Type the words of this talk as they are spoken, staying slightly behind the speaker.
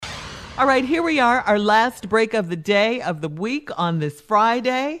All right, here we are, our last break of the day, of the week on this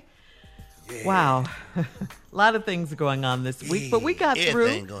Friday. Yeah. Wow. A lot of things going on this week, but we got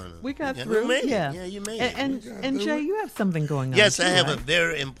through. We got through. Yeah, you made it. And Jay, you have something going on. Yes, I have a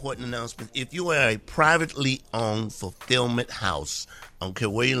very important announcement. If you are a privately owned fulfillment house, I don't care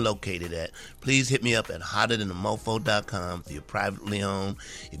where you're located at, please hit me up at hotterthanamofo.com if you're privately owned.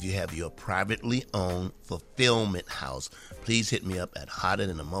 If you have your privately owned fulfillment house, please hit me up at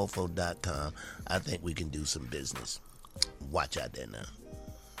hotterthanamofo.com. I think we can do some business. Watch out there now.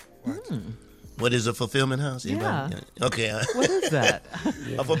 What is a fulfillment house? Anybody? Yeah. Okay. What is that?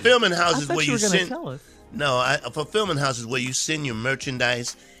 A fulfillment house is where you send. Tell us. No, a fulfillment house is where you send your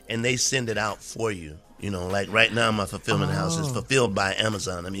merchandise and they send it out for you. You know, like right now my fulfillment house is fulfilled by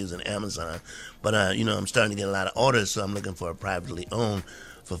Amazon. I'm using Amazon. But, I'm starting to get a lot of orders, so I'm looking for a privately owned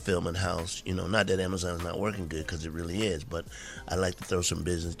fulfillment house. You know, not that Amazon's not working good, because it really is, but I like to throw some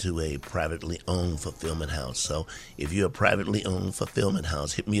business to a privately owned fulfillment house. So if you're a privately owned fulfillment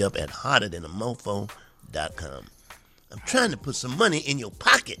house, hit me up at hotterthanamofo.com. I'm trying to put some money in your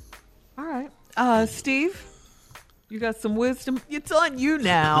pocket. All right. Steve, you got some wisdom? It's on you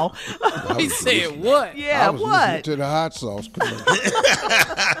now. He said what? Yeah, I was listening to the hot sauce commercial.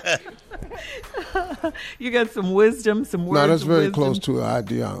 You got some wisdom, some words. No, that's very wisdom. close to an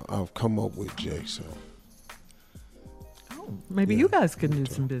idea I've come up with, Jay. So, maybe you guys can do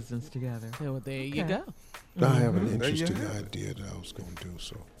some business together. Yeah, well, there you go. I have an interesting idea that I was going to do.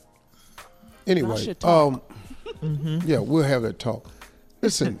 So, anyway, yeah, we'll have that talk.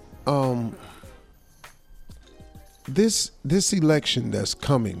 Listen, this election that's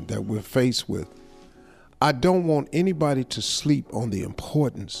coming, that we're faced with, I don't want anybody to sleep on the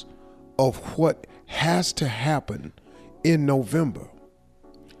importance of what has to happen in November.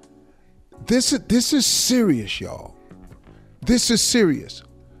 This is serious, y'all. This is serious.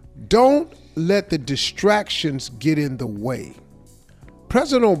 Don't let the distractions get in the way.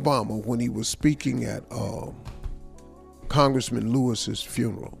 President Obama, when he was speaking at Congressman Lewis's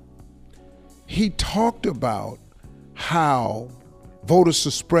funeral, he talked about how voter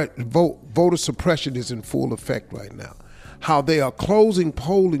suppression is in full effect right now, how they are closing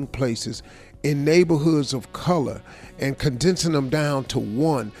polling places in neighborhoods of color and condensing them down to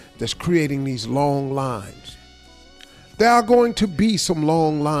one that's creating these long lines. There are going to be some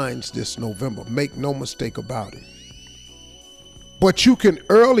long lines this November, make no mistake about it. But you can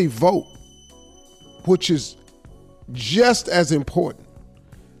early vote, which is just as important.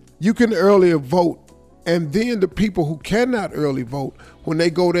 You can early vote, and then the people who cannot early vote, when they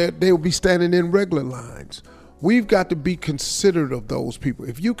go there, they will be standing in regular lines. We've got to be considerate of those people.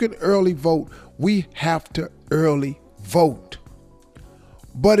 If you can early vote, we have to early vote.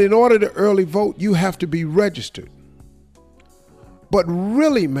 But in order to early vote, you have to be registered. But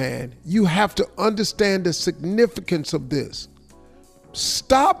really, man, you have to understand the significance of this.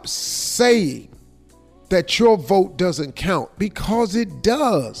 Stop saying that your vote doesn't count, because it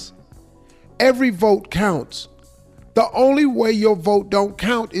does. Every vote counts. The only way your vote don't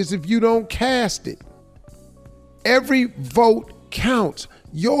count is if you don't cast it. Every vote counts,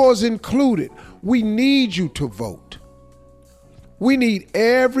 yours included. We need you to vote. We need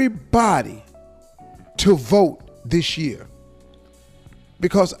everybody to vote this year.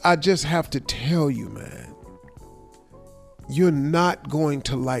 Because I just have to tell you, man, you're not going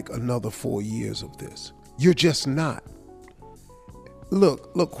to like another 4 years of this. You're just not.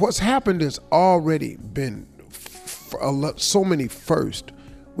 Look, what's happened has already been so many firsts.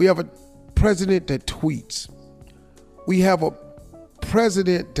 We have a president that tweets. We have a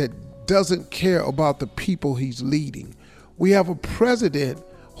president that doesn't care about the people he's leading. We have a president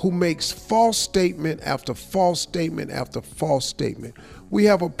who makes false statement after false statement after false statement. We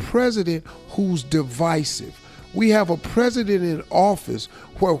have a president who's divisive. We have a president in office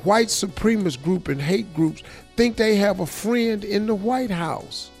where white supremacist group and hate groups think they have a friend in the White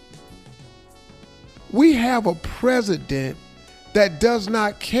House. We have a president that does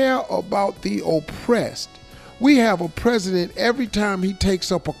not care about the oppressed. We have a president, every time he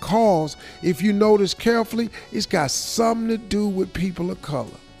takes up a cause, if you notice carefully, it's got something to do with people of color.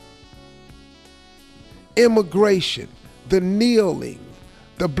 Immigration, the kneeling,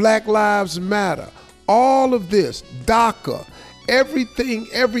 the Black Lives Matter, all of this, DACA, everything,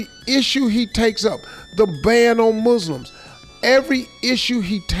 every issue he takes up, the ban on Muslims, every issue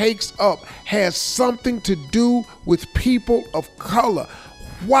he takes up has something to do with people of color.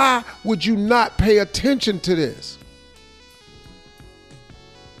 Why would you not pay attention to this?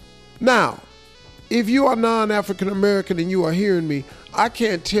 Now, if you are non-African American and you are hearing me, I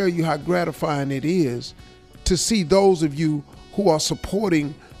can't tell you how gratifying it is to see those of you who are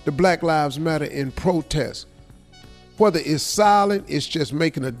supporting the Black Lives Matter in protest. Whether it's silent, it's just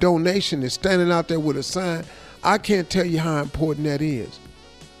making a donation, it's standing out there with a sign. I can't tell you how important that is.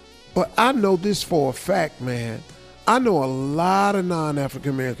 But I know this for a fact, man. I know a lot of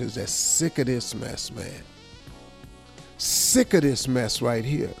non-African Americans that's sick of this mess, man. Sick of this mess right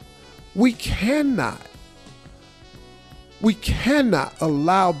here. We cannot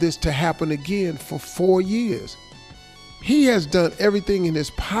allow this to happen again for 4 years. He has done everything in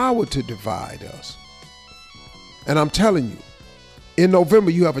his power to divide us. And I'm telling you, in November,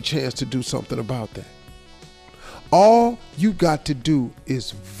 you have a chance to do something about that. All you got to do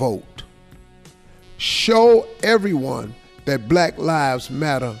is vote. Show everyone that Black Lives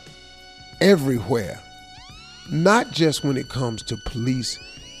Matter everywhere, not just when it comes to police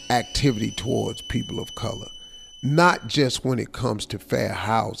activity towards people of color, not just when it comes to fair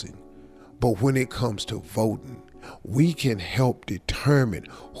housing, but when it comes to voting. We can help determine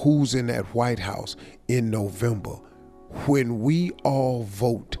who's in that White House in November. When we all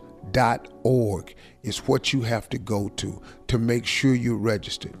vote.org is what you have to go to make sure you're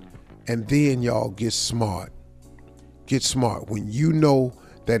registered. And then y'all get smart. Get smart. When you know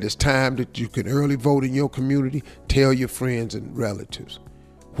that it's time that you can early vote in your community, tell your friends and relatives.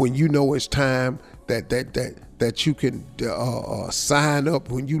 When you know it's time that you can sign up,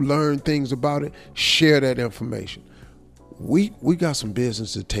 when you learn things about it, share that information. We got some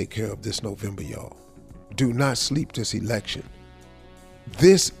business to take care of this November, y'all. Do not sleep this election.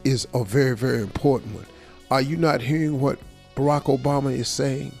 This is a very, very important one. Are you not hearing what Barack Obama is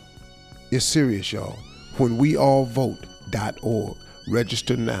saying? It's serious, y'all. When we all vote.org.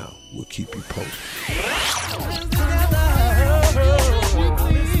 Register now. We'll keep you posted.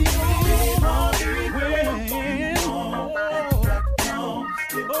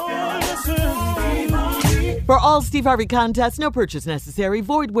 For all Steve Harvey contests, no purchase necessary,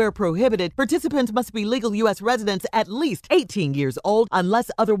 void where prohibited. Participants must be legal U.S. residents at least 18 years old unless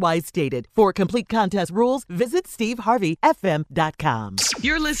otherwise stated. For complete contest rules, visit SteveHarveyFM.com.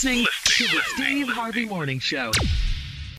 You're listening to the Steve Harvey Morning Show.